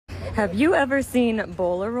Have you ever seen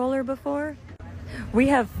Bowler Roller before? We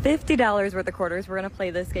have $50 worth of quarters. We're going to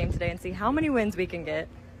play this game today and see how many wins we can get.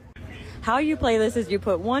 How you play this is you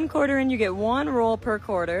put 1 quarter in, you get 1 roll per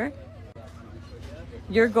quarter.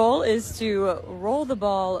 Your goal is to roll the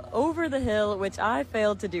ball over the hill, which I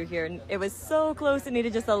failed to do here. It was so close, it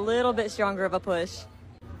needed just a little bit stronger of a push.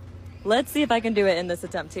 Let's see if I can do it in this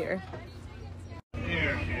attempt here.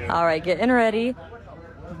 All right, getting ready.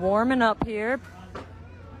 Warming up here.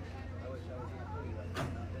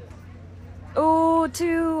 Oh,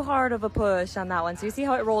 too hard of a push on that one. So you see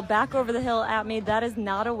how it rolled back over the hill at me? That is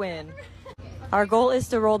not a win. Our goal is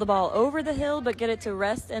to roll the ball over the hill, but get it to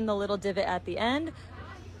rest in the little divot at the end,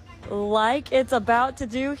 like it's about to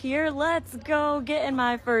do here. Let's go, getting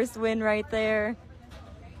my first win right there.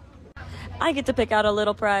 I get to pick out a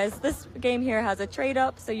little prize. This game here has a trade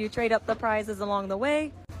up, so you trade up the prizes along the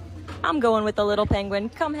way. I'm going with the little penguin.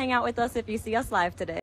 Come hang out with us if you see us live today.